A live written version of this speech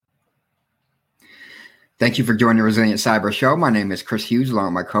Thank you for joining the Resilient Cyber Show. My name is Chris Hughes,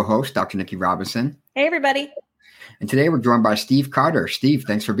 along with my co-host, Dr. Nikki Robinson. Hey, everybody. And today we're joined by Steve Carter. Steve,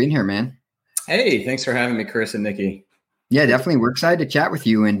 thanks for being here, man. Hey, thanks for having me, Chris and Nikki. Yeah, definitely. We're excited to chat with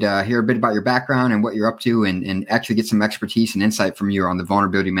you and hear a bit about your background and what you're up to and actually get some expertise and insight from you on the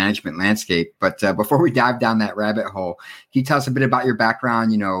vulnerability management landscape. But before we dive down that rabbit hole, can you tell us a bit about your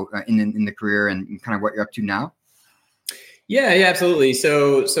background, in the career and kind of what you're up to now? Yeah, absolutely.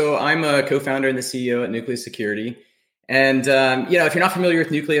 So I'm a co-founder and the CEO at Nucleus Security. And, if you're not familiar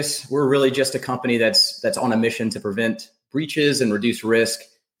with Nucleus, we're really just a company that's on a mission to prevent breaches and reduce risk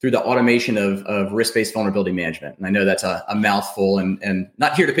through the automation of risk-based vulnerability management. And I know that's a mouthful and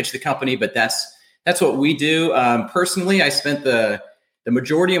not here to pitch the company, but that's what we do. Personally, I spent the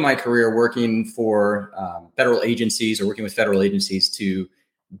majority of my career working for federal agencies or working with federal agencies to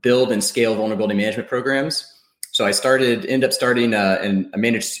build and scale vulnerability management programs. So I ended up starting a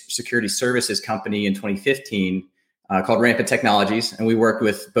managed security services company in 2015 called Rampant Technologies. And we worked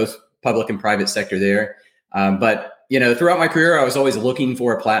with both public and private sector there. But throughout my career, I was always looking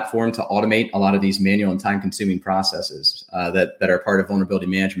for a platform to automate a lot of these manual and time-consuming processes that are part of vulnerability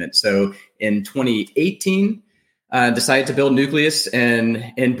management. So in 2018, decided to build Nucleus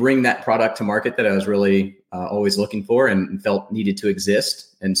and bring that product to market that I was really always looking for and felt needed to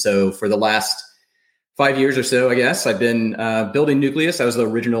exist. And so for the last 5 years or so, I guess, I've been building Nucleus. I was the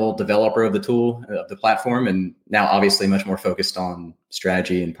original developer of the tool, of the platform, and now obviously much more focused on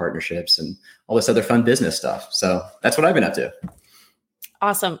strategy and partnerships and all this other fun business stuff. So that's what I've been up to.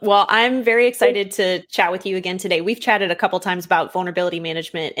 Awesome. Well, I'm very excited to chat with you again today. We've chatted a couple times about vulnerability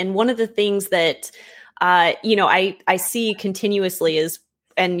management. And one of the things that, I see continuously is,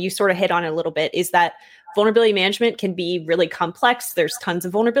 and you sort of hit on it a little bit, is that vulnerability management can be really complex. There's tons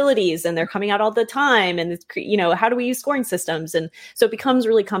of vulnerabilities and they're coming out all the time. And, how do we use scoring systems? And so it becomes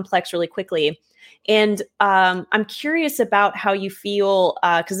really complex really quickly. And I'm curious about how you feel,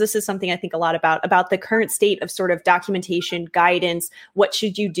 because this is something I think a lot about the current state of sort of documentation, guidance. What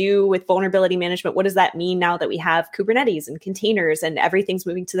should you do with vulnerability management? What does that mean now that we have Kubernetes and containers and everything's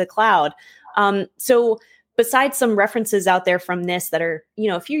moving to the cloud? So besides some references out there from NIST that are,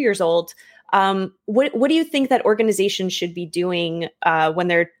 a few years old, what do you think that organizations should be doing when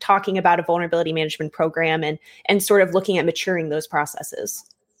they're talking about a vulnerability management program and sort of looking at maturing those processes?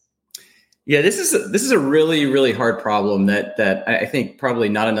 Yeah, this is a really, really hard problem that I think probably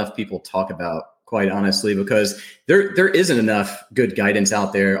not enough people talk about, quite honestly, because there isn't enough good guidance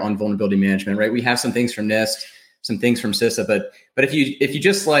out there on vulnerability management, right? We have some things from NIST, some things from CISA, but if you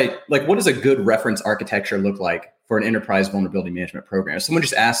just like what does a good reference architecture look like for an enterprise vulnerability management program? If someone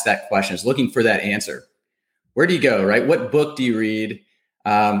just asks that question, is looking for that answer, where do you go, right? What book do you read?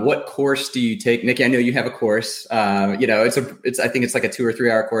 What course do you take? Nikki, I know you have a course. I think it's like a 2 or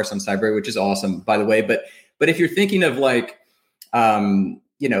 3 hour course on cyber, which is awesome, by the way. But if you're thinking of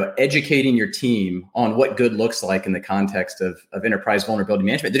educating your team on what good looks like in the context of enterprise vulnerability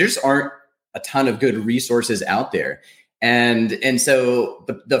management, there just aren't a ton of good resources out there. And so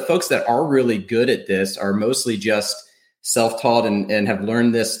the folks that are really good at this are mostly just self-taught and have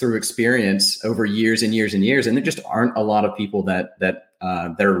learned this through experience over years and years and years. And there just aren't a lot of people that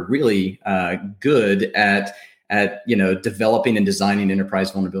are really good at developing and designing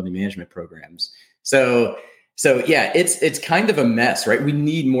enterprise vulnerability management programs. So yeah, it's kind of a mess, right? We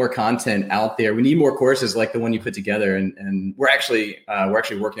need more content out there. We need more courses like the one you put together, and we're actually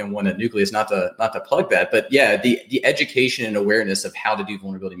working on one at Nucleus. Not to plug that, but yeah, the education and awareness of how to do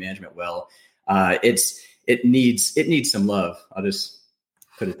vulnerability management well, it needs some love. I'll just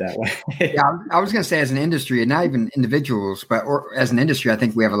put it that way. Yeah, I was going to say, as an industry, and not even individuals, but as an industry, I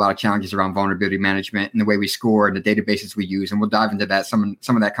think we have a lot of challenges around vulnerability management and the way we score and the databases we use, and we'll dive into that some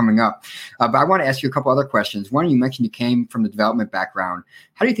of that coming up. But I want to ask you a couple other questions. One, you mentioned you came from the development background.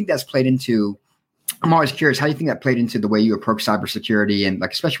 How do you think that's played into? I'm always curious, how do you think that played into the way you approach cybersecurity and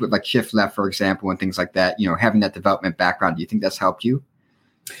especially with Shift Left, for example, and things like that? Having that development background, do you think that's helped you?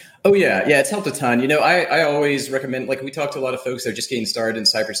 Oh, yeah, it's helped a ton. I always recommend, we talk to a lot of folks that are just getting started in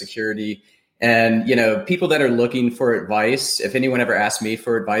cybersecurity, and, people that are looking for advice. If anyone ever asks me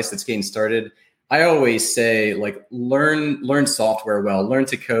for advice that's getting started, I always say, learn software well, learn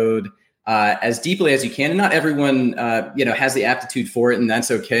to code as deeply as you can. And not everyone, has the aptitude for it, and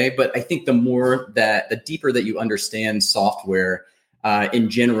that's okay. But I think the deeper that you understand software in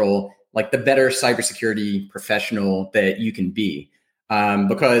general, the better cybersecurity professional that you can be.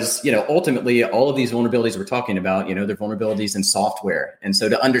 Because, ultimately all of these vulnerabilities we're talking about, they're vulnerabilities in software. And so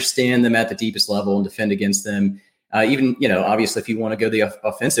to understand them at the deepest level and defend against them, even, obviously if you want to go the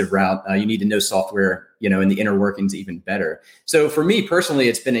offensive route, you need to know software, in the inner workings even better. So for me personally,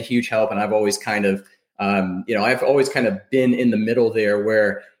 it's been a huge help. And I've always kind of I've always kind of been in the middle there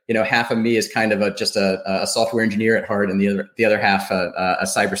where, half of me is kind of just a software engineer at heart, and the other half a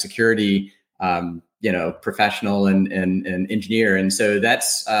cybersecurity professional and engineer. And so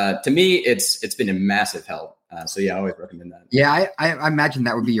that's to me, it's been a massive help. So I always recommend that. Yeah, I imagine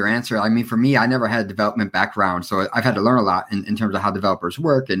that would be your answer. I mean, for me, I never had a development background, so I've had to learn a lot in terms of how developers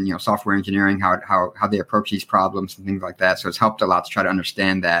work and software engineering, how they approach these problems and things like that. So it's helped a lot to try to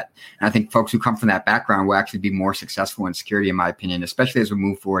understand that. And I think folks who come from that background will actually be more successful in security, in my opinion, especially as we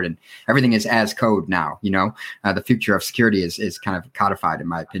move forward and everything is as code now. The future of security is kind of codified, in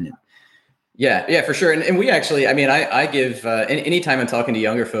my opinion. Yeah, for sure. And we actually, I give, anytime I'm talking to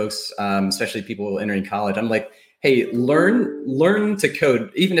younger folks, especially people entering college, I'm like, hey, learn to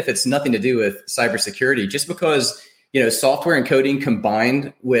code, even if it's nothing to do with cybersecurity, just because, software and coding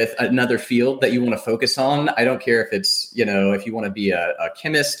combined with another field that you want to focus on. I don't care if it's, if you want to be a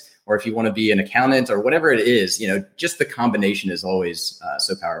chemist or if you want to be an accountant or whatever it is, just the combination is always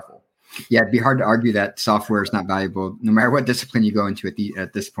so powerful. Yeah, it'd be hard to argue that software is not valuable, no matter what discipline you go into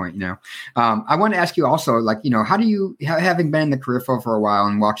at this point. I want to ask you also, how do you, having been in the career field for a while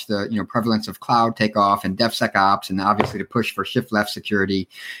and watched the prevalence of cloud take off and DevSecOps, and obviously the push for shift left security,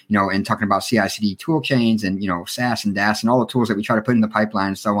 and talking about CI/CD tool chains and SaaS and DAS and all the tools that we try to put in the pipeline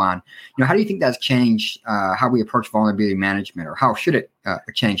and so on. How do you think that's changed how we approach vulnerability management, or how should it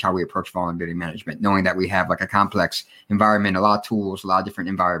change how we approach vulnerability management, knowing that we have like a complex environment, a lot of tools, a lot of different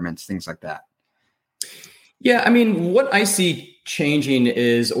environments, things like that? Yeah, what I see changing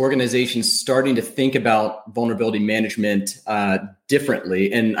is organizations starting to think about vulnerability management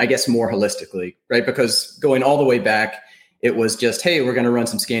differently, and I guess more holistically, right? Because going all the way back, it was just, hey, we're going to run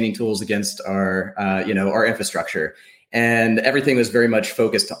some scanning tools against our infrastructure, and everything was very much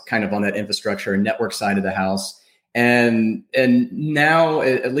focused kind of on that infrastructure and network side of the house. And now,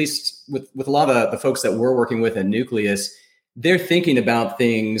 at least with a lot of the folks that we're working with at Nucleus, they're thinking about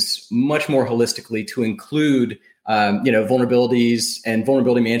things much more holistically to include, vulnerabilities and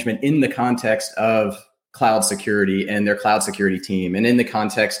vulnerability management in the context of cloud security and their cloud security team, and in the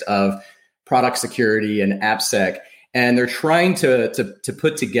context of product security and AppSec. And they're trying to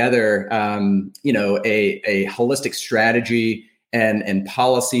put together, a holistic strategy and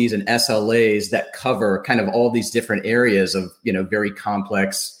policies and SLAs that cover kind of all these different areas of, very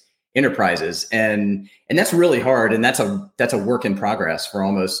complex enterprises. And that's really hard. And that's a work in progress for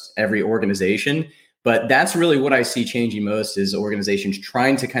almost every organization. But that's really what I see changing most, is organizations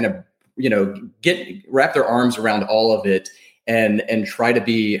trying to kind of, wrap their arms around all of it and try to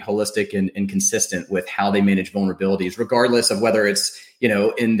be holistic and consistent with how they manage vulnerabilities, regardless of whether it's,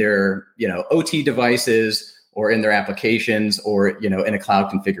 in their, OT devices or in their applications or, in a cloud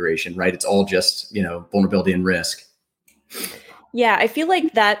configuration, right? It's all just, vulnerability and risk. Yeah, I feel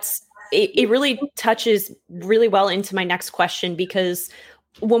like it really touches really well into my next question, because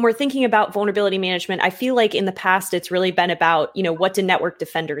when we're thinking about vulnerability management, I feel like in the past, it's really been about, what do network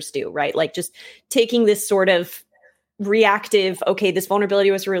defenders do, right? Like just taking this sort of reactive, okay, this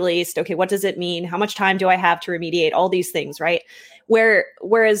vulnerability was released. Okay, what does it mean? How much time do I have to remediate? All these things, right?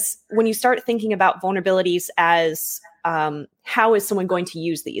 Whereas when you start thinking about vulnerabilities as how is someone going to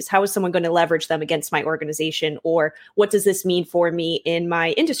use these? How is someone going to leverage them against my organization? Or what does this mean for me in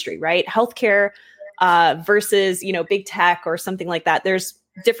my industry, right? Healthcare versus, big tech or something like that. There's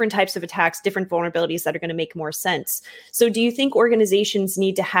different types of attacks, different vulnerabilities that are going to make more sense. So do you think organizations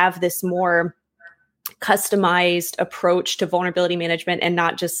need to have this more customized approach to vulnerability management and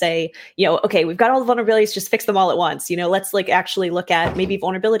not just say, okay, we've got all the vulnerabilities, just fix them all at once. Let's actually look at maybe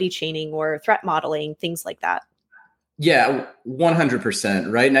vulnerability chaining or threat modeling, things like that. Yeah,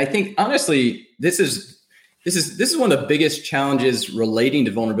 100%. Right. And I think honestly, this is one of the biggest challenges relating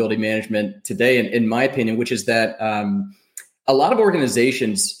to vulnerability management today, in my opinion, which is that a lot of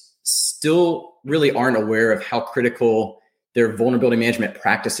organizations still really aren't aware of how critical their vulnerability management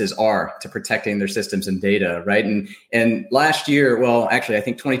practices are to protecting their systems and data, right? And last year, well, actually, I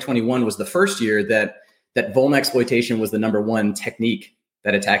think 2021 was the first year that vuln exploitation was the number one technique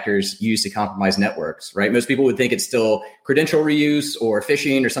that attackers use to compromise networks, right? Most people would think it's still credential reuse or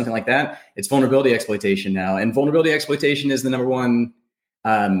phishing or something like that. It's vulnerability exploitation now. And vulnerability exploitation is the number one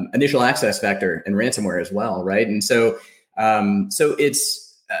initial access factor in ransomware as well, right? And so it's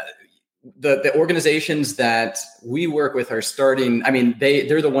the organizations that we work with are starting,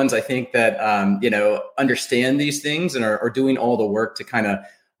 they're the ones I think that, understand these things and are doing all the work to kind of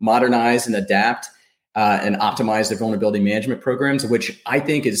modernize and adapt and optimize their vulnerability management programs, which I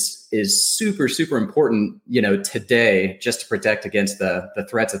think is super, super important, today, just to protect against the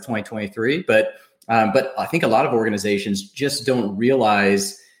threats of 2023. But I think a lot of organizations just don't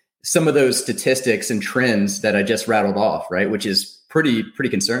realize some of those statistics and trends that I just rattled off, right? Which is pretty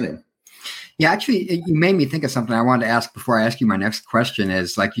concerning. Yeah, actually, you made me think of something I wanted to ask before I ask you my next question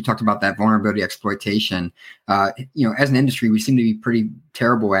is, like, you talked about that vulnerability exploitation. As an industry, we seem to be pretty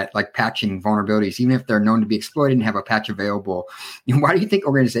terrible at like patching vulnerabilities, even if they're known to be exploited and have a patch available. Why do you think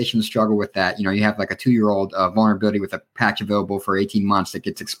organizations struggle with that? You have like a 2-year-old vulnerability with a patch available for 18 months that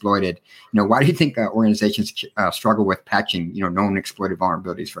gets exploited. Why do you think organizations struggle with patching, known exploited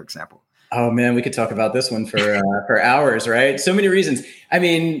vulnerabilities, for example? Oh man, we could talk about this one for hours, right? So many reasons. I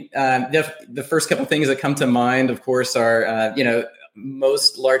mean, the first couple of things that come to mind, of course, are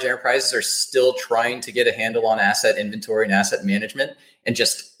most large enterprises are still trying to get a handle on asset inventory and asset management, and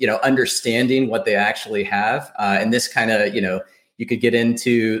just understanding what they actually have. And this kind of you could get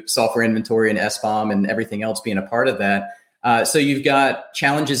into software inventory and SBOM and everything else being a part of that. So you've got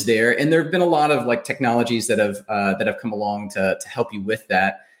challenges there, and there have been a lot of like technologies that have come along to help you with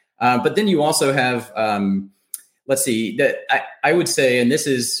that. But then you also have, let's see, that I would say, and this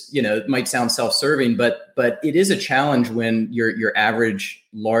is, it might sound self-serving, but it is a challenge when your average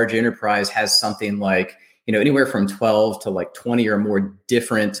large enterprise has something like, anywhere from 12 to like 20 or more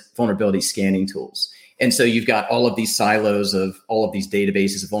different vulnerability scanning tools. And so you've got all of these silos of all of these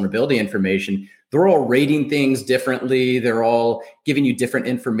databases of vulnerability information. They're all rating things differently. They're all giving you different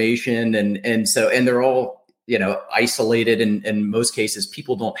information. And they're all, isolated, and in most cases,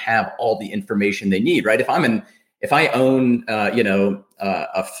 people don't have all the information they need, right? If I own,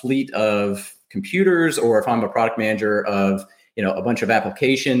 a fleet of computers, or if I'm a product manager of, a bunch of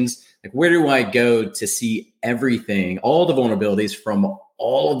applications, like where do I go to see everything, all the vulnerabilities from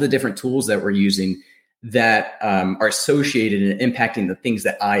all of the different tools that we're using that are associated and impacting the things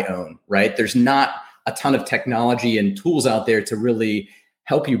that I own, right? There's not a ton of technology and tools out there to really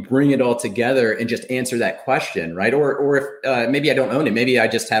help you bring it all together and just answer that question, right? Or if maybe I don't own it, maybe I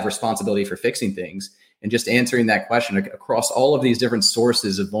just have responsibility for fixing things, and just answering that question across all of these different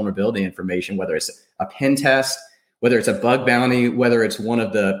sources of vulnerability information, whether it's a pen test, whether it's a bug bounty, whether it's one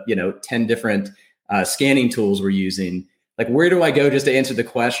of the 10 different scanning tools we're using. Like, where do I go just to answer the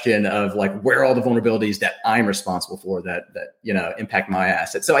question of like, where are all the vulnerabilities that I'm responsible for that impact my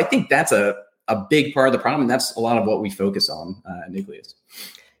assets? So I think that's a big part of the problem. And that's a lot of what we focus on at Nucleus.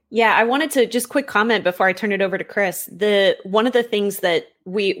 Yeah, I wanted to just quick comment before I turn it over to Chris. One of the things that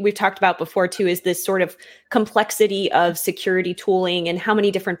we've talked about before too is this sort of complexity of security tooling and how many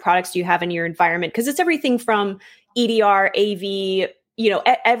different products do you have in your environment? Because it's everything from EDR, AV,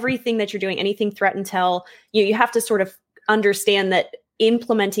 everything that you're doing, anything threat intel. You have to sort of understand that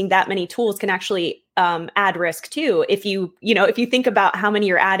implementing that many tools can actually add risk too. If you think about how many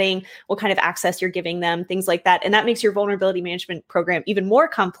you're adding, what kind of access you're giving them, things like that. And that makes your vulnerability management program even more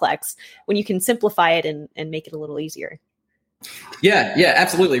complex when you can simplify it and make it a little easier. Yeah,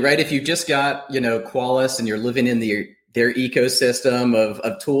 absolutely. Right. If you just got, Qualys and you're living in their ecosystem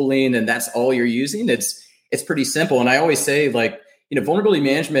of tooling, and that's all you're using, it's pretty simple. And I always say, like, vulnerability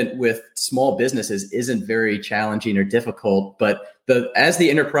management with small businesses isn't very challenging or difficult, but as the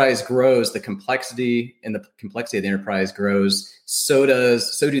enterprise grows, the complexity of the enterprise grows. So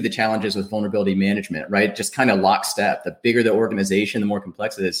do the challenges with vulnerability management, right? Just kind of lockstep. The bigger the organization, the more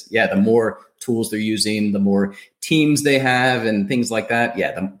complex it is. Yeah, the more tools they're using, the more teams they have, and things like that.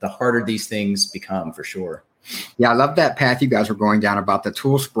 Yeah, the harder these things become, for sure. Yeah, I love that path you guys were going down about the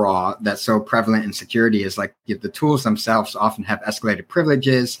tool sprawl that's so prevalent in security. Is like, the tools themselves often have escalated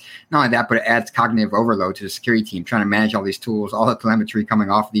privileges. Not only that, but it adds cognitive overload to the security team trying to manage all these tools, all the telemetry coming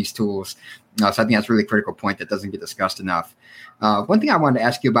off of these tools. So I think that's a really critical point that doesn't get discussed enough. One thing I wanted to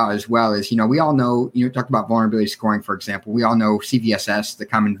ask you about as well is, we all know, you talked about vulnerability scoring, for example. We all know CVSS, the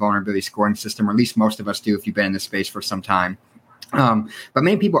Common Vulnerability Scoring System, or at least most of us do if you've been in this space for some time. But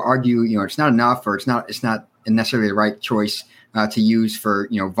many people argue, it's not enough, or it's not necessarily the right choice to use for,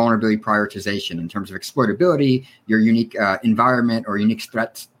 vulnerability prioritization in terms of exploitability, your unique environment or unique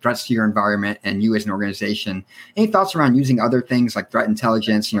threats to your environment, and you as an organization. Any thoughts around using other things like threat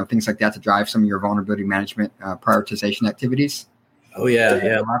intelligence, things like that to drive some of your vulnerability management prioritization activities? Oh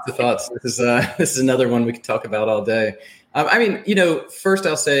yeah, lots of thoughts. This is another one we could talk about all day. First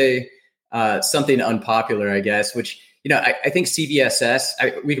I'll say something unpopular, I guess, which, I think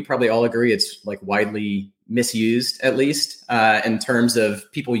CVSS, we could probably all agree it's like widely misused, at least in terms of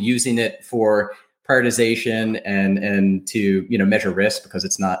people using it for prioritization and to, measure risk, because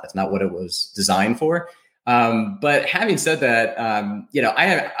it's not what it was designed for. But having said that,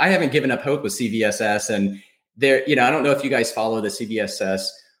 I haven't given up hope with CVSS, and there, I don't know if you guys follow the CVSS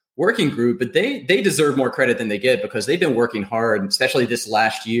working group, but they deserve more credit than they get, because they've been working hard, especially this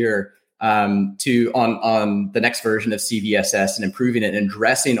last year, to on the next version of CVSS and improving it and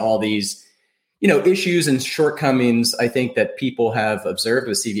addressing all these, issues and shortcomings, I think, that people have observed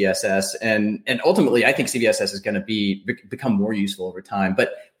with CVSS, and ultimately, I think CVSS is going to become more useful over time.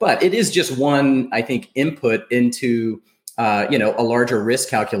 But it is just one, I think, input into a larger risk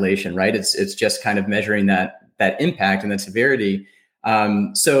calculation, right? It's just kind of measuring that impact and that severity.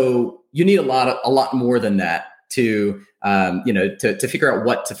 So you need a lot more than that to figure out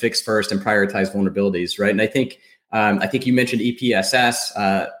what to fix first and prioritize vulnerabilities, right? And I think you mentioned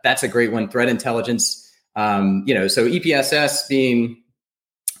EPSS. That's a great one. Threat intelligence. So EPSS being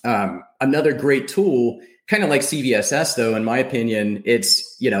another great tool, kind of like CVSS, though, in my opinion,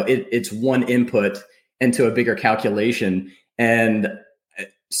 it's one input into a bigger calculation and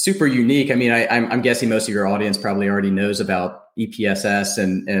super unique. I mean, I'm guessing most of your audience probably already knows about EPSS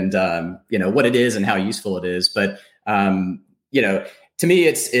and what it is and how useful it is. But to me,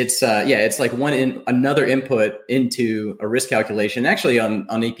 it's like another input into a risk calculation. Actually, on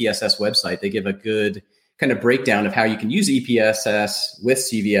EPSS website, they give a good kind of breakdown of how you can use EPSS with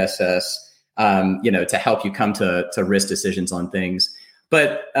CVSS, to help you come to risk decisions on things.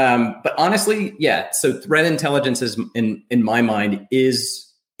 But honestly, yeah. So threat intelligence is in my mind is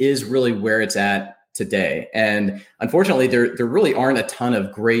really where it's at today. And unfortunately, there really aren't a ton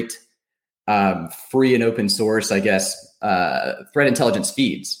of great free and open source, I guess, threat intelligence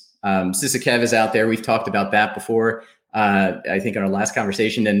feeds. Sysakev is out there. We've talked about that before, I think, in our last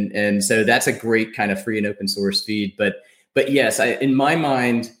conversation. And so that's a great kind of free and open source feed. But yes, in my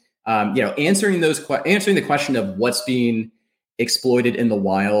mind, answering the question of what's being exploited in the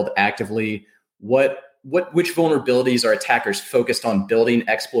wild actively, which vulnerabilities are attackers focused on building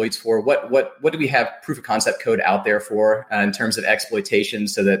exploits for? What do we have proof of concept code out there for in terms of exploitation,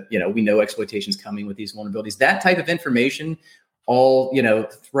 so that we know exploitation's coming with these vulnerabilities? That type of information, all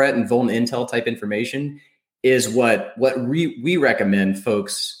threat and vuln intel type information, is what we recommend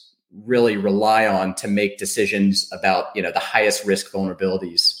folks really rely on to make decisions about the highest risk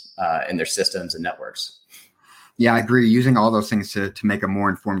vulnerabilities in their systems and networks. Yeah, I agree. Using all those things to make a more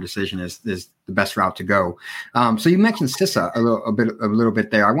informed decision is the best route to go. So you mentioned CISA a little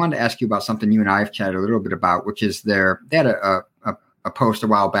bit there. I wanted to ask you about something you and I have chatted a little bit about, which is they had a post a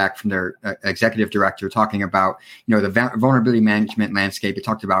while back from their executive director talking about the vulnerability management landscape. They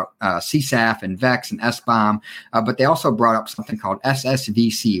talked about CSAF and VEX and SBOM, but they also brought up something called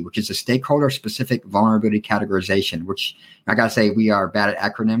SSVC, which is a stakeholder specific vulnerability categorization, which I got to say, we are bad at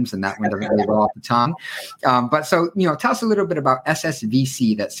acronyms, and that one doesn't really roll off the tongue. But so, tell us a little bit about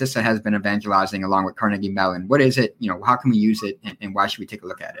SSVC that CISA has been evangelizing along with Carnegie Mellon. What is it? How can we use it, and why should we take a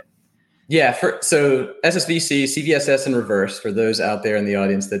look at it? Yeah, so SSVC, CVSS in reverse, for those out there in the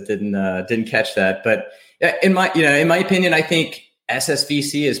audience that didn't catch that. But in my opinion, I think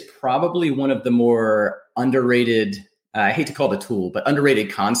SSVC is probably one of the more underrated, I hate to call it a tool, but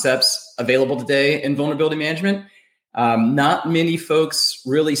underrated concepts available today in vulnerability management. Not many folks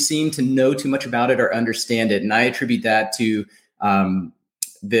really seem to know too much about it or understand it. And I attribute that to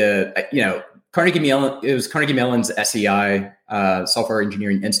Carnegie Mellon. It was Carnegie Mellon's SEI, Software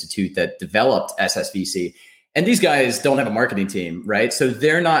Engineering Institute, that developed SSVC. And these guys don't have a marketing team, right? So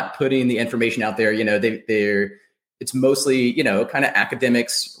they're not putting the information out there. It's mostly, kind of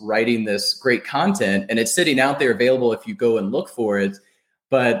academics writing this great content, and it's sitting out there available if you go and look for it.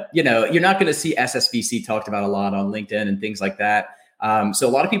 But, you're not going to see SSVC talked about a lot on LinkedIn and things like that. So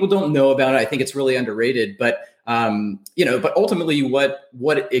a lot of people don't know about it. I think it's really underrated. But but ultimately what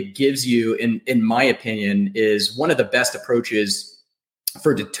it gives you, in my opinion, is one of the best approaches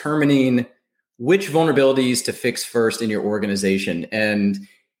for determining which vulnerabilities to fix first in your organization. And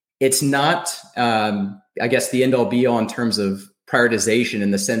it's not, I guess, the end all be all in terms of prioritization,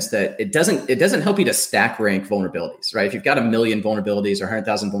 in the sense that it doesn't help you to stack rank vulnerabilities, right? If you've got 1 million vulnerabilities or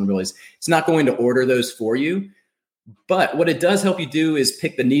 100,000 vulnerabilities, it's not going to order those for you. But what it does help you do is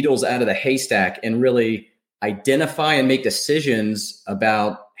pick the needles out of the haystack and really identify and make decisions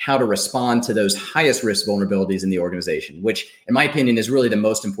about how to respond to those highest risk vulnerabilities in the organization, which, in my opinion, is really the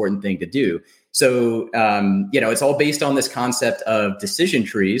most important thing to do. So, it's all based on this concept of decision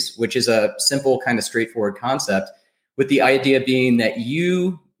trees, which is a simple, kind of straightforward concept, with the idea being that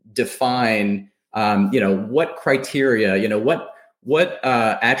you define, what criteria, what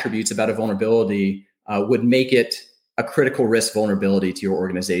attributes about a vulnerability would make it a critical risk vulnerability to your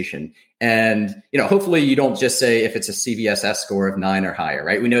organization. And, hopefully you don't just say if it's a CVSS score of 9 or higher,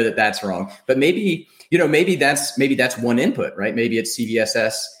 right? We know that that's wrong, but maybe that's one input, right? Maybe it's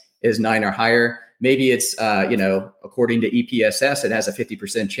CVSS is 9 or higher. Maybe it's, according to EPSS, it has a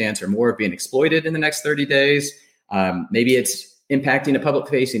 50% chance or more of being exploited in the next 30 days. Maybe it's impacting a public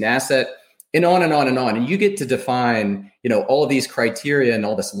facing asset. and on and on and on. And you get to define, all of these criteria and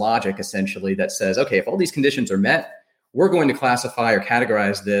all this logic essentially that says, okay, if all these conditions are met, we're going to classify or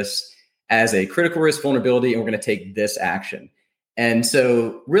categorize this as a critical risk vulnerability, and we're going to take this action. And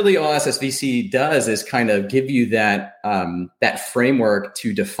so really all SSVC does is kind of give you that framework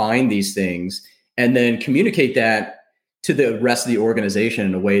to define these things and then communicate that to the rest of the organization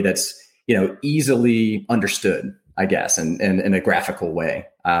in a way that's, easily understood, I guess, and in a graphical way.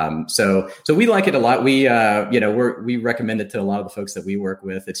 So we like it a lot. We recommend it to a lot of the folks that we work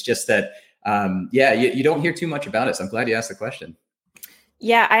with. It's just that, you don't hear too much about it. So I'm glad you asked the question.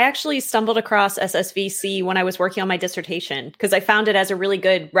 Yeah, I actually stumbled across SSVC when I was working on my dissertation because I found it as a really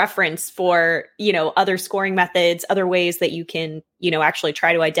good reference for, other scoring methods, other ways that you can, actually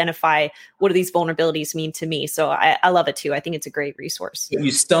try to identify what do these vulnerabilities mean to me. So I love it too. I think it's a great resource.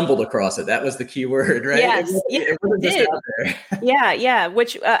 You stumbled across it. That was the key word, right? Yes, it did. Yeah.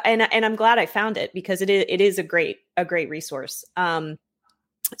 Which and I'm glad I found it because it is a great resource.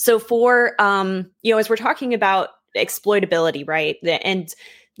 So for as we're talking about exploitability, right? And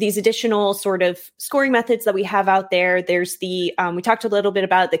these additional sort of scoring methods that we have out there. There's the, we talked a little bit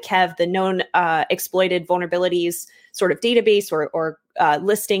about the KEV, the known exploited vulnerabilities sort of database or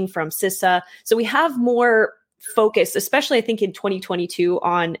listing from CISA. So we have more focus, especially I think in 2022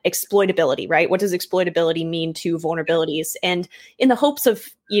 on exploitability, right? What does exploitability mean to vulnerabilities? And in the hopes of,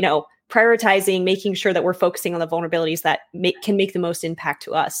 prioritizing, making sure that we're focusing on the vulnerabilities that can make the most impact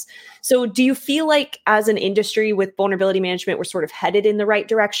to us. So do you feel like as an industry with vulnerability management, we're sort of headed in the right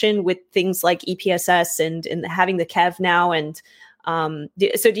direction with things like EPSS and having the KEV now? And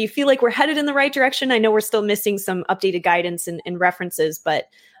so do you feel like we're headed in the right direction? I know we're still missing some updated guidance and references, but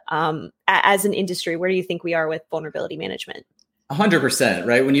as an industry, where do you think we are with vulnerability management? 100%,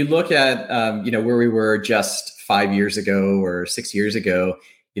 right? When you look at, where we were just 5 years ago or 6 years ago,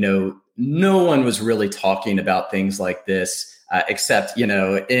 no one was really talking about things like this, except,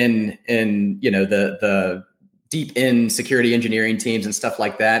 in the deep in security engineering teams and stuff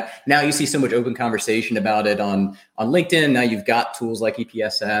like that. Now you see so much open conversation about it on LinkedIn. Now you've got tools like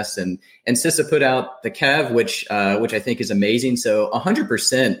EPSS and CISA put out the KEV, which I think is amazing. So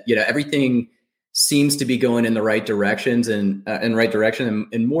 100%, everything seems to be going in the right directions and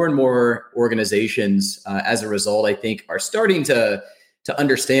more organizations, as a result, I think are starting to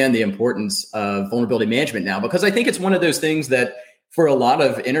understand the importance of vulnerability management now, because I think it's one of those things that for a lot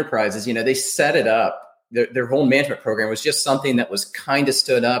of enterprises, they set it up. Their whole management program was just something that was kind of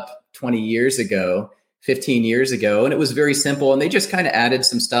stood up 20 years ago, 15 years ago. And it was very simple. And they just kind of added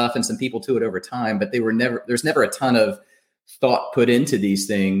some stuff and some people to it over time, but there's never a ton of thought put into these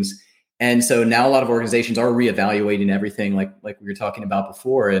things. And so now a lot of organizations are reevaluating everything like we were talking about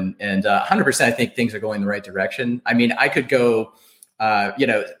before. And 100%, I think things are going in the right direction. I mean, I could go,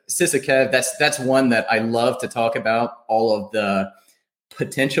 CISA KEV, that's one that I love to talk about, all of the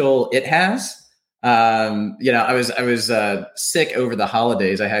potential it has. I was sick over the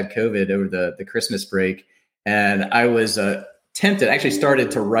holidays. I had COVID over the Christmas break, and I was tempted, actually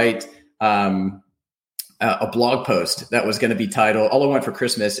started to write a blog post that was going to be titled, All I Want for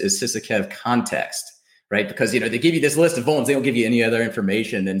Christmas is CISA KEV Context, right? Because, they give you this list of vulns, they don't give you any other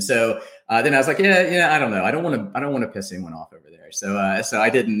information. And so then I was like, I don't know. I don't want to piss anyone off over there. So I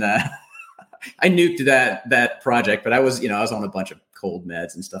didn't, I nuked that project, but I was on a bunch of cold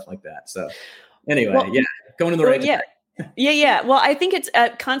meds and stuff like that. So anyway, going in the right direction. Yeah. Well, I think it's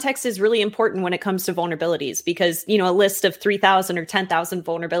context is really important when it comes to vulnerabilities because, a list of 3,000 or 10,000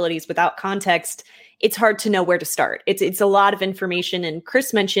 vulnerabilities without context, it's hard to know where to start. It's a lot of information. And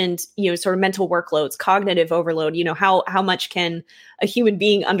Chris mentioned, sort of mental workloads, cognitive overload, how much can a human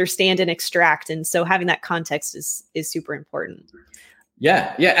being understand and extract? And so having that context is super important.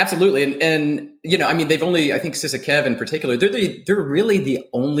 Yeah, absolutely. And they've only, I think CISA KEV in particular, they're really the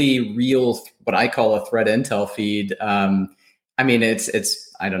only real, what I call a threat intel feed.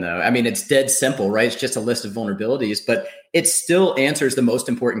 It's I don't know. It's dead simple, right? It's just a list of vulnerabilities, but it still answers the most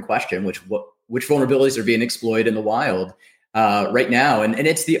important question, which vulnerabilities are being exploited in the wild right now. And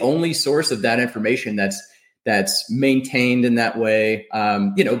it's the only source of that information that's maintained in that way,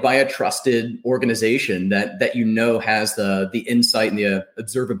 by a trusted organization that has the insight and the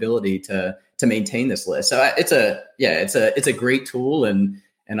observability to maintain this list. So it's a great tool, and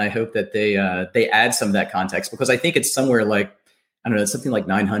I hope that they add some of that context, because I think it's somewhere like, I don't know, it's something like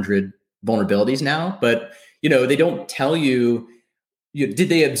 900 vulnerabilities now, but they don't tell you. Did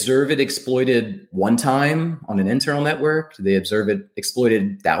they observe it exploited one time on an internal network? Did they observe it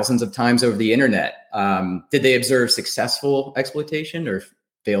exploited thousands of times over the internet? Did they observe successful exploitation or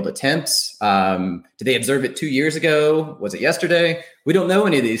failed attempts? Did they observe it 2 years ago? Was it yesterday? We don't know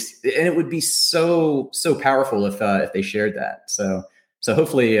any of these, and it would be so powerful if they shared that. So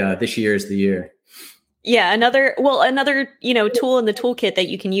hopefully this year is the year. Yeah, another tool in the toolkit that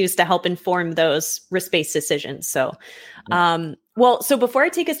you can use to help inform those risk-based decisions. So, so before I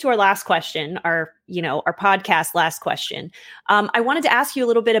take us to our last question, our podcast last question, I wanted to ask you a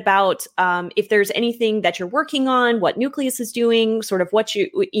little bit about if there's anything that you're working on, what Nucleus is doing, sort of what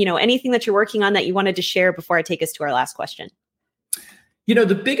anything that you're working on that you wanted to share before I take us to our last question.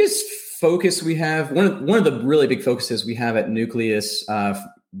 The biggest focus we have, one of the really big focuses we have at Nucleus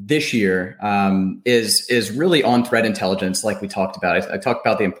this year is really on threat intelligence, like we talked about. I talked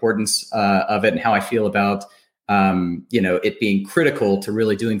about the importance of it and how I feel about it being critical to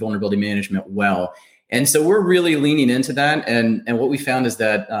really doing vulnerability management well. And so we're really leaning into that. And what we found is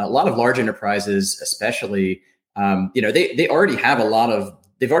that a lot of large enterprises, especially, they already have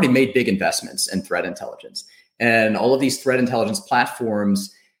they've already made big investments in threat intelligence. And all of these threat intelligence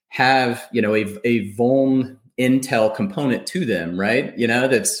platforms have, a vuln intel component to them, right?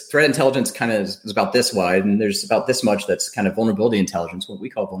 That's threat intelligence kind of is about this wide, and there's about this much that's kind of vulnerability intelligence, what we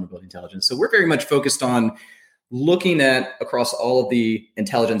call vulnerability intelligence. So we're very much focused on looking at across all of the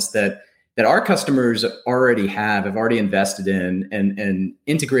intelligence that our customers already have already invested in and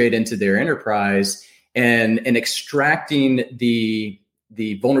integrate into their enterprise and extracting the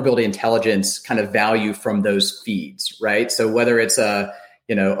vulnerability intelligence kind of value from those feeds, right? So whether it's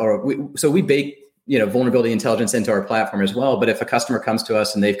we bake vulnerability intelligence into our platform as well. But if a customer comes to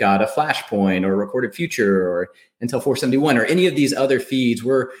us and they've got a Flashpoint or Recorded Future or Intel 471 or any of these other feeds,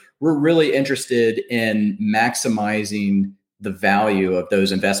 we're really interested in maximizing the value of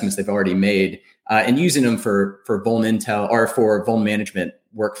those investments they've already made and using them for vuln intel or for vuln management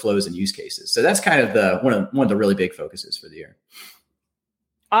workflows and use cases. So that's kind of one of the really big focuses for the year.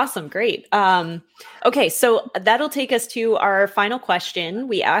 Awesome. Great. Okay. So that'll take us to our final question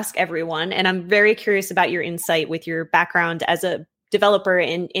we ask everyone. And I'm very curious about your insight with your background as a developer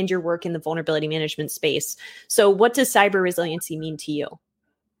and your work in the vulnerability management space. So what does cyber resiliency mean to you?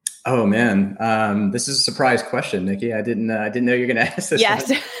 Oh man. This is a surprise question, Nikki. I didn't know you were going to ask this.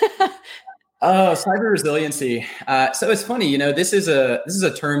 Yes. Oh, cyber resiliency. So it's funny, this is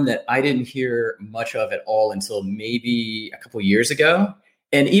a term that I didn't hear much of at all until maybe a couple of years ago.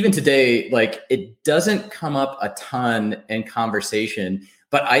 And even today, it doesn't come up a ton in conversation,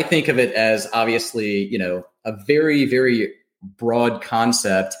 but I think of it as obviously, a very, very broad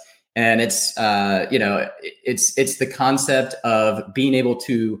concept. And it's the concept of being able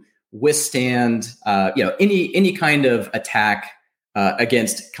to withstand, any kind of attack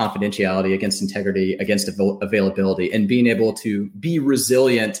against confidentiality, against integrity, against availability, and being able to be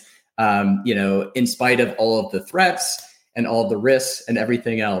resilient, in spite of all of the threats and all the risks and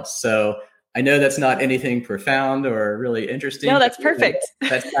everything else. So I know that's not anything profound or really interesting. No, that's perfect.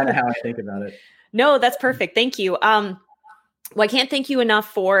 That's kind of how I think about it. No, that's perfect. Thank you. Well, I can't thank you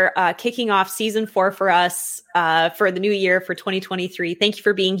enough for kicking off season 4 for us for the new year for 2023. Thank you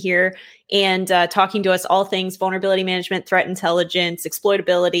for being here and talking to us all things vulnerability management, threat intelligence,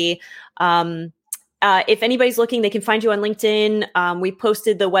 exploitability. If anybody's looking, they can find you on LinkedIn. We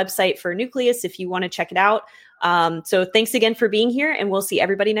posted the website for Nucleus if you want to check it out. So thanks again for being here, and we'll see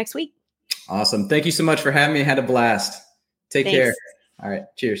everybody next week. Awesome. Thank you so much for having me. I had a blast. Take care. All right.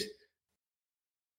 Cheers.